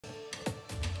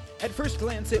At first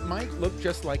glance, it might look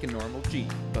just like a normal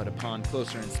Jeep, but upon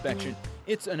closer inspection,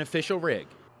 it's an official rig,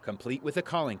 complete with a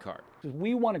calling card.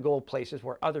 We want to go places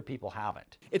where other people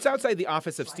haven't. It's outside the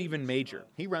office of Stephen Major.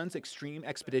 He runs Extreme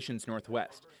Expeditions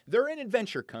Northwest. They're an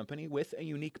adventure company with a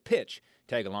unique pitch.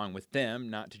 Tag along with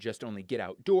them not to just only get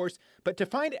outdoors, but to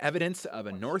find evidence of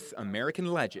a North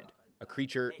American legend, a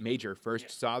creature Major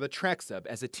first saw the tracks of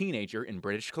as a teenager in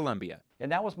British Columbia.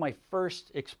 And that was my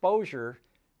first exposure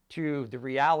to the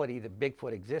reality that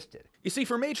Bigfoot existed. You see,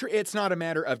 for Major, it's not a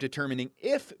matter of determining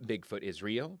if Bigfoot is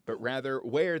real, but rather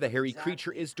where the hairy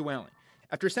creature is dwelling.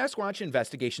 After Sasquatch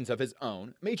investigations of his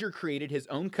own, Major created his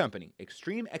own company,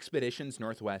 Extreme Expeditions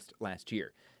Northwest, last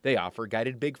year. They offer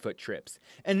guided Bigfoot trips,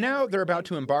 and now they're about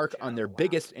to embark on their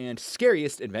biggest and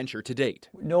scariest adventure to date.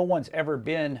 No one's ever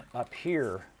been up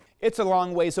here. It's a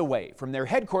long ways away. From their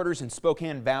headquarters in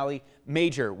Spokane Valley,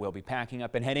 Major will be packing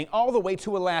up and heading all the way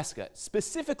to Alaska,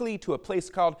 specifically to a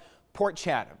place called Port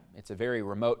Chatham. It's a very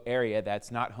remote area that's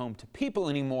not home to people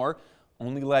anymore,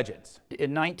 only legends.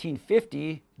 In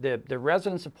 1950, the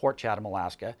residents of Port Chatham,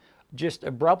 Alaska, just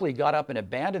abruptly got up and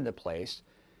abandoned the place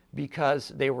because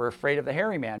they were afraid of the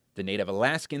hairy man. The native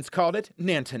Alaskans called it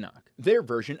Nantinaq, their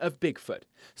version of Bigfoot.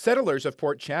 Settlers of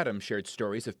Port Chatham shared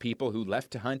stories of people who left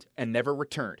to hunt and never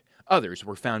returned. Others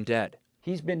were found dead.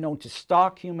 He's been known to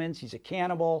stalk humans. He's a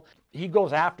cannibal. He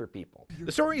goes after people.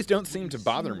 The stories don't seem to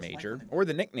bother Major or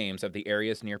the nicknames of the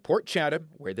areas near Port Chatham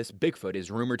where this Bigfoot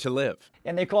is rumored to live.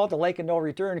 And they call it the Lake of No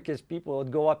Return because people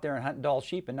would go up there and hunt Dall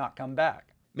sheep and not come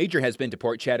back. Major has been to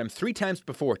Port Chatham 3 times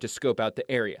before to scope out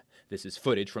the area. This is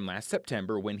footage from last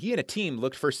September when he and a team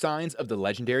looked for signs of the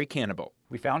legendary cannibal.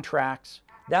 We found tracks.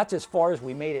 That's as far as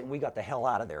we made it, and we got the hell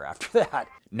out of there after that.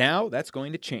 Now that's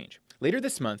going to change. Later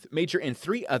this month, Major and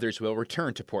 3 others will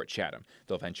return to Port Chatham.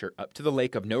 They'll venture up to the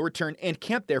Lake of No Return and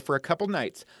camp there for a couple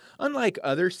nights. Unlike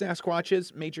other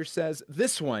Sasquatches, Major says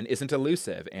this one isn't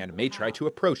elusive and may try to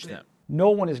approach them.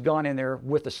 No one has gone in there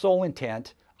with the sole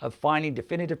intent of finding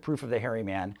definitive proof of the hairy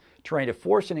man, trying to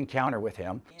force an encounter with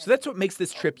him. So that's what makes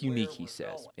this trip unique, he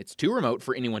says. It's too remote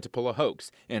for anyone to pull a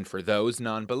hoax. And for those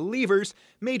non-believers,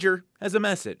 Major has a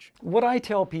message. What I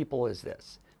tell people is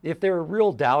this. If they're a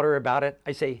real doubter about it,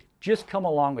 I say, just come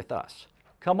along with us.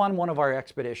 Come on one of our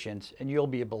expeditions and you'll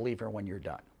be a believer when you're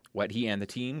done. What he and the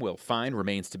team will find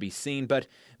remains to be seen, but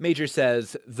Major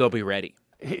says they'll be ready.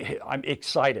 I'm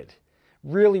excited.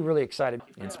 Really, really excited.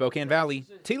 In Spokane Valley,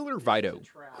 Taylor Viydo,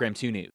 KREM 2 News.